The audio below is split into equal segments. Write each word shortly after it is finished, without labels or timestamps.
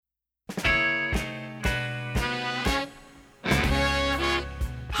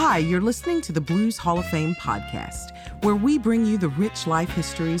Hi, you're listening to the Blues Hall of Fame podcast, where we bring you the rich life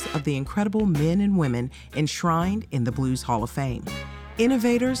histories of the incredible men and women enshrined in the Blues Hall of Fame.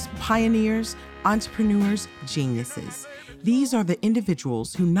 Innovators, pioneers, entrepreneurs, geniuses. These are the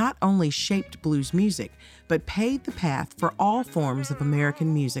individuals who not only shaped blues music, but paved the path for all forms of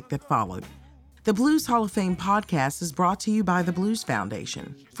American music that followed. The Blues Hall of Fame podcast is brought to you by the Blues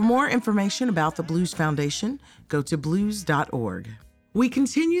Foundation. For more information about the Blues Foundation, go to blues.org. We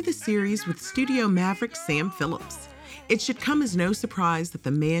continue the series with studio maverick Sam Phillips. It should come as no surprise that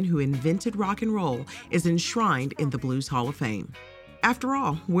the man who invented rock and roll is enshrined in the Blues Hall of Fame. After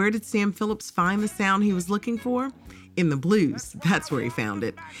all, where did Sam Phillips find the sound he was looking for? In the blues. That's where he found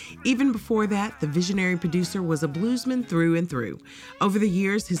it. Even before that, the visionary producer was a bluesman through and through. Over the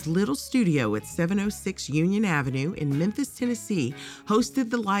years, his little studio at 706 Union Avenue in Memphis, Tennessee, hosted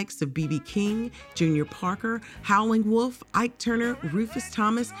the likes of B.B. King, Junior Parker, Howling Wolf, Ike Turner, Rufus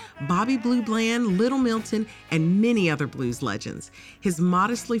Thomas, Bobby Blue Bland, Little Milton, and many other blues legends. His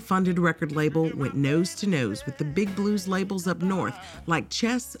modestly funded record label went nose to nose with the big blues labels up north like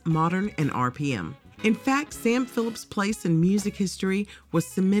Chess, Modern, and RPM. In fact, Sam Phillips' place in music history was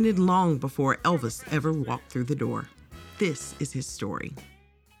cemented long before Elvis ever walked through the door. This is his story.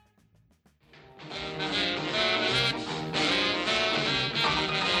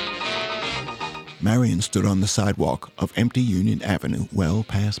 Marion stood on the sidewalk of empty Union Avenue well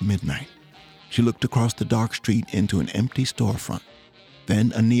past midnight. She looked across the dark street into an empty storefront.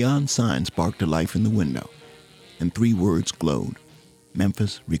 Then a neon sign sparked to life in the window, and 3 words glowed: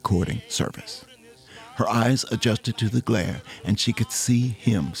 Memphis Recording Service. Her eyes adjusted to the glare, and she could see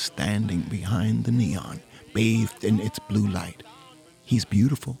him standing behind the neon, bathed in its blue light. He's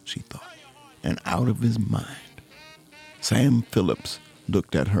beautiful, she thought, and out of his mind. Sam Phillips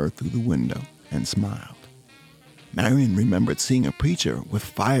looked at her through the window and smiled. Marion remembered seeing a preacher with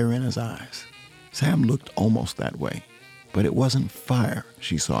fire in his eyes. Sam looked almost that way, but it wasn't fire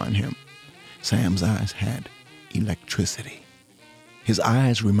she saw in him. Sam's eyes had electricity. His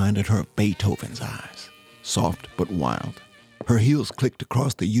eyes reminded her of Beethoven's eyes, soft but wild. Her heels clicked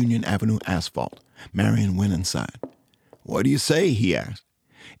across the Union Avenue asphalt. Marion went inside. "What do you say?" he asked.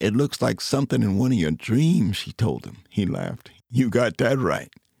 "It looks like something in one of your dreams," she told him. He laughed. "You got that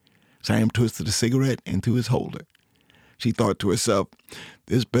right." Sam twisted a cigarette into his holder. She thought to herself,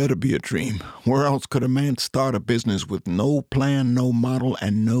 "This better be a dream. Where else could a man start a business with no plan, no model,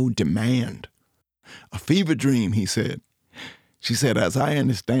 and no demand?" "A fever dream," he said. She said, "As I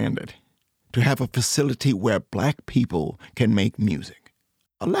understand it, to have a facility where black people can make music."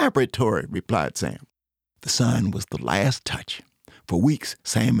 "A laboratory," replied Sam. The sign was the last touch. For weeks,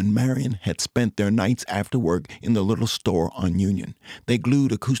 Sam and Marion had spent their nights after work in the little store on Union. They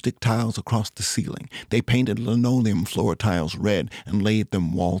glued acoustic tiles across the ceiling. They painted linoleum floor tiles red and laid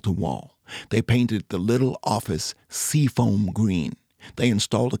them wall to wall. They painted the little office seafoam green. They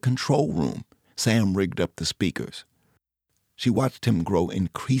installed a control room. Sam rigged up the speakers. She watched him grow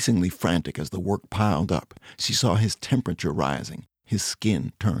increasingly frantic as the work piled up. She saw his temperature rising. His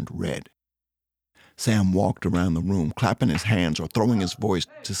skin turned red. Sam walked around the room, clapping his hands or throwing his voice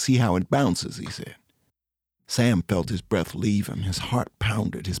to see how it bounces, he said. Sam felt his breath leave him. His heart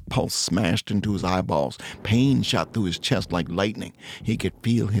pounded. His pulse smashed into his eyeballs. Pain shot through his chest like lightning. He could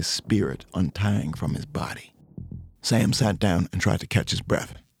feel his spirit untying from his body. Sam sat down and tried to catch his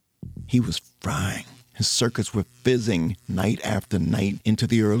breath. He was frying. His circuits were fizzing night after night into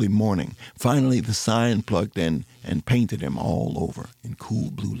the early morning. Finally, the sign plugged in and painted him all over in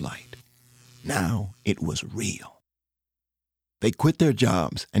cool blue light. Now it was real. They quit their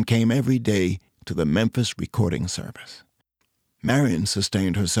jobs and came every day to the Memphis Recording Service. Marion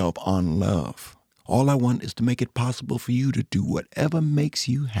sustained herself on love. "All I want is to make it possible for you to do whatever makes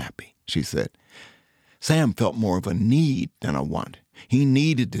you happy," she said. Sam felt more of a need than a want. He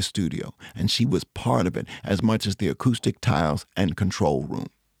needed the studio, and she was part of it as much as the acoustic tiles and control room.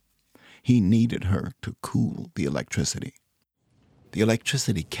 He needed her to cool the electricity. The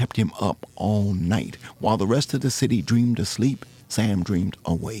electricity kept him up all night. While the rest of the city dreamed asleep, Sam dreamed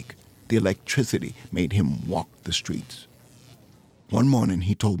awake. The electricity made him walk the streets. One morning,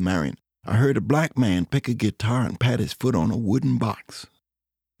 he told Marion, "I heard a black man pick a guitar and pat his foot on a wooden box."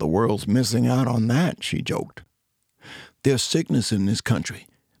 "The world's missing out on that," she joked. "There's sickness in this country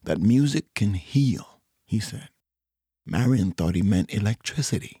that music can heal," he said. Marion thought he meant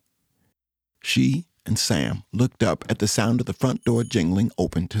electricity. She and Sam looked up at the sound of the front door jingling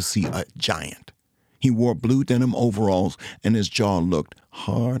open to see a giant. He wore blue denim overalls, and his jaw looked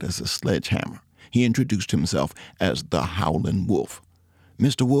hard as a sledgehammer. He introduced himself as the Howlin' Wolf.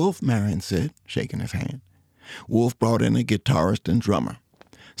 "Mr. Wolf," Marion said, shaking his hand. Wolf brought in a guitarist and drummer.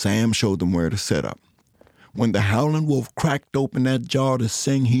 Sam showed them where to set up. When the Howlin' Wolf cracked open that jar to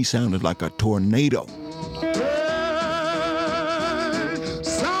sing, he sounded like a tornado.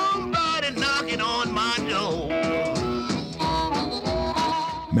 Somebody knocking on my door.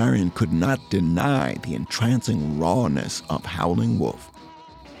 Marion could not deny the entrancing rawness of Howlin' Wolf.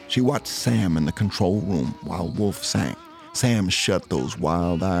 She watched Sam in the control room while Wolf sang. Sam shut those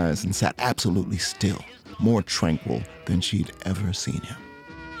wild eyes and sat absolutely still, more tranquil than she'd ever seen him.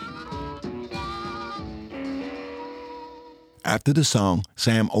 After the song,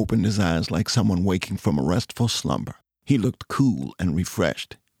 Sam opened his eyes like someone waking from a restful slumber. He looked cool and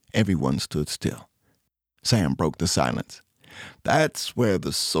refreshed. Everyone stood still. Sam broke the silence. "That's where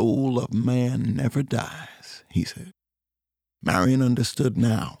the soul of man never dies," he said. Marion understood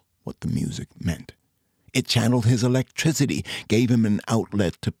now what the music meant. It channeled his electricity, gave him an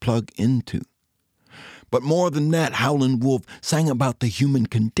outlet to plug into. But more than that, Howlin' Wolf sang about the human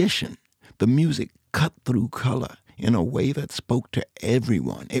condition. The music cut through color in a way that spoke to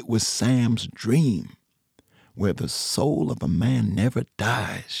everyone. It was Sam's dream. Where the soul of a man never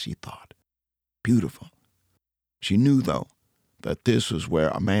dies, she thought. Beautiful. She knew, though, that this was where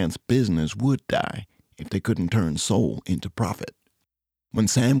a man's business would die if they couldn't turn soul into profit. When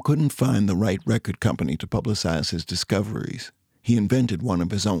Sam couldn't find the right record company to publicize his discoveries, he invented one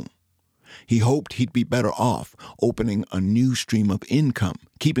of his own. He hoped he'd be better off opening a new stream of income,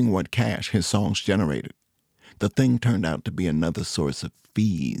 keeping what cash his songs generated. The thing turned out to be another source of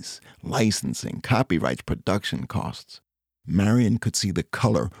fees, licensing, copyrights, production costs. Marion could see the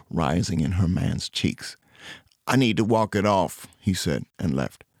color rising in her man's cheeks. "I need to walk it off," he said, and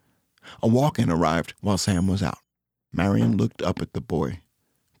left. A walk-in arrived while Sam was out. Marion looked up at the boy,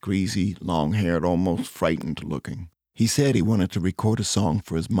 greasy, long-haired, almost frightened looking. He said he wanted to record a song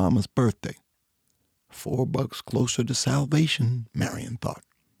for his mama's birthday. $4 closer to salvation, Marion thought.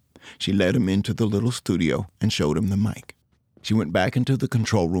 She led him into the little studio and showed him the mic. She went back into the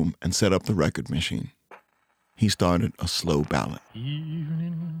control room and set up the record machine. He started a slow ballad.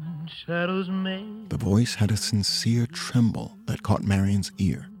 Evening shadows made. The voice had a sincere tremble that caught Marion's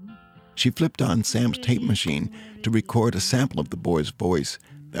ear. She flipped on Sam's tape machine to record a sample of the boy's voice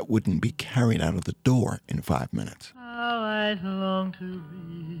that wouldn't be carried out of the door in 5 minutes. How I long to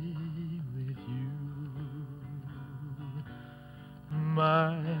be with you,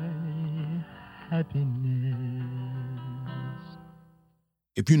 my happiness.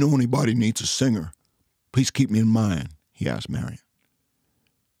 "If you know anybody needs a singer, please keep me in mind," he asked Marion.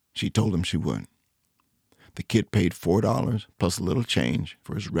 She told him she would. The kid paid $4 plus a little change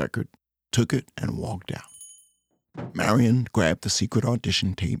for his record, took it, and walked out. Marion grabbed the secret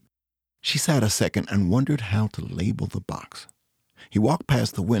audition tape. She sat a second and wondered how to label the box. He walked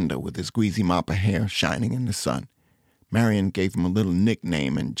past the window with his greasy mop of hair shining in the sun. Marion gave him a little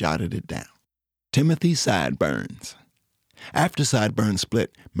nickname and jotted it down. Timothy Sideburns. After Sideburns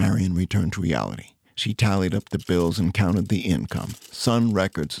split, Marion returned to reality. She tallied up the bills and counted the income. Sun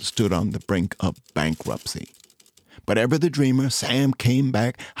Records stood on the brink of bankruptcy. But ever the dreamer, Sam came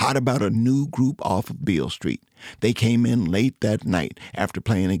back hot about a new group off of Beale Street. They came in late that night after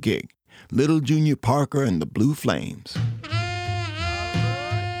playing a gig. Little Junior Parker and the Blue Flames.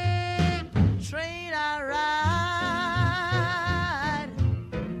 Train I ride,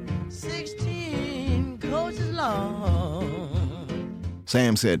 16 coaches long.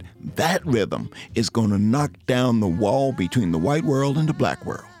 Sam said, "That rhythm is going to knock down the wall between the white world and the black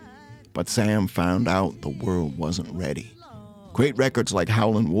world." But Sam found out the world wasn't ready. Great records like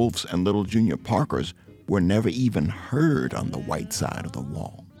Howlin' Wolf's and Little Junior Parker's were never even heard on the white side of the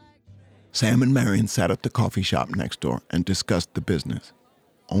wall. Sam and Marion sat at the coffee shop next door and discussed the business.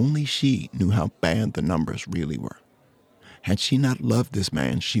 Only she knew how bad the numbers really were. Had she not loved this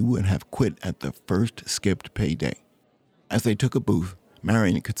man, she would have quit at the first skipped payday. As they took a booth,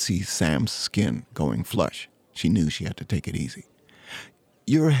 Marion could see Sam's skin going flush. She knew she had to take it easy.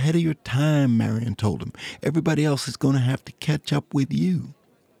 "You're ahead of your time," Marion told him. "Everybody else is going to have to catch up with you."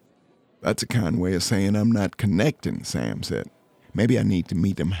 "That's a kind way of saying I'm not connecting," Sam said. "Maybe I need to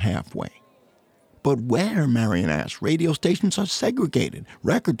meet him halfway." "But where?" Marion asked. "Radio stations are segregated.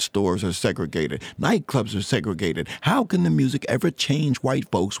 Record stores are segregated. Nightclubs are segregated. How can the music ever change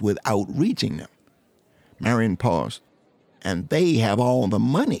white folks without reaching them?" Marion paused. "And they have all the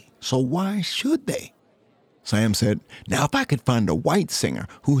money, so why should they?" Sam said, "Now if I could find a white singer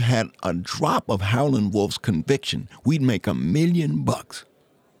who had a drop of Howlin' Wolf's conviction, we'd make $1 million.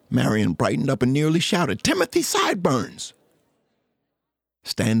 Marion brightened up and nearly shouted, "Timothy Sideburns!"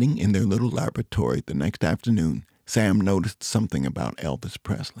 Standing in their little laboratory the next afternoon, Sam noticed something about Elvis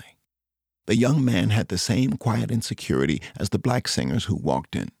Presley. The young man had the same quiet insecurity as the black singers who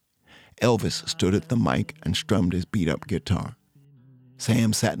walked in. Elvis stood at the mic and strummed his beat-up guitar.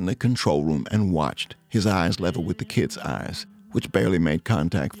 Sam sat in the control room and watched, his eyes level with the kid's eyes, which barely made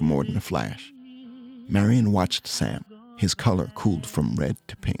contact for more than a flash. Marion watched Sam. His color cooled from red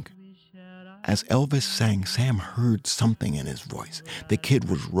to pink. As Elvis sang, Sam heard something in his voice. The kid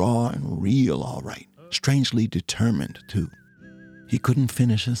was raw and real, all right, strangely determined, too. He couldn't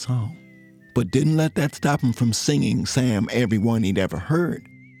finish his song, but didn't let that stop him from singing Sam every one he'd ever heard.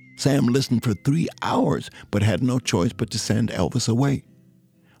 Sam listened for 3 hours, but had no choice but to send Elvis away.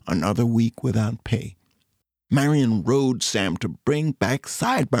 Another week without pay. Marion rode Sam to bring back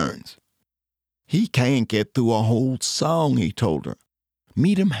sideburns. He can't get through a whole song, he told her.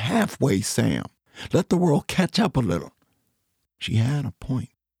 Meet him halfway, Sam. Let the world catch up a little. She had a point.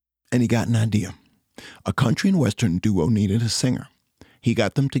 And he got an idea. A country and western duo needed a singer. He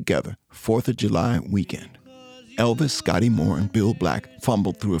got them together, 4th of July weekend. Elvis, Scotty Moore, and Bill Black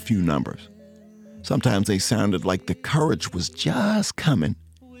fumbled through a few numbers. Sometimes they sounded like the courage was just coming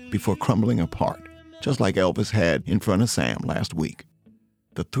before crumbling apart, just like Elvis had in front of Sam last week.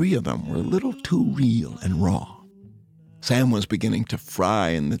 The three of them were a little too real and raw. Sam was beginning to fry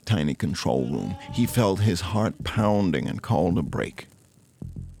in the tiny control room. He felt his heart pounding and called a break.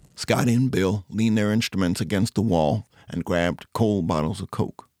 Scotty and Bill leaned their instruments against the wall and grabbed cold bottles of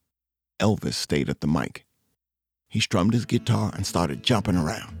Coke. Elvis stayed at the mic. He strummed his guitar and started jumping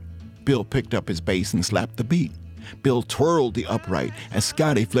around. Bill picked up his bass and slapped the beat. Bill twirled the upright as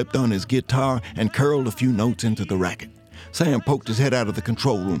Scotty flipped on his guitar and curled a few notes into the racket. Sam poked his head out of the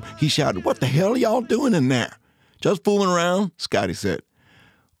control room. He shouted, "What the hell are y'all doing in there?" "Just fooling around," Scotty said.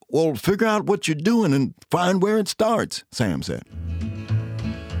 "Well, figure out what you're doing and find where it starts," Sam said.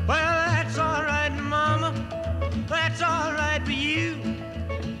 Well, that's all right, Mama. That's all right for you.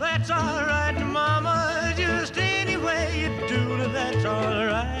 That's all right, Mama. Just any way you do it, that's all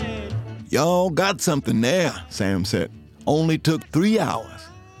right. "Y'all got something there," Sam said. "Only took 3 hours."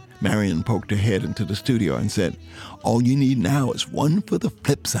 Marion poked her head into the studio and said, "All you need now is one for the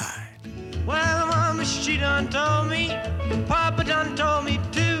flip side." Well, Mama, she done told me, Papa done told me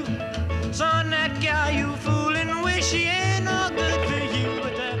too. Son, that guy you fooling, wish he ain't no good for you,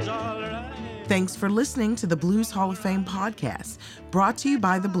 but that's all right. Thanks for listening to the Blues Hall of Fame podcast, brought to you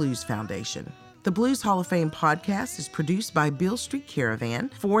by the Blues Foundation. The Blues Hall of Fame podcast is produced by Beale Street Caravan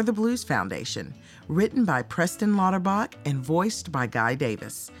for the Blues Foundation, written by Preston Lauterbach and voiced by Guy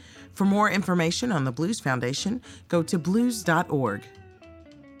Davis. For more information on the Blues Foundation, go to blues.org.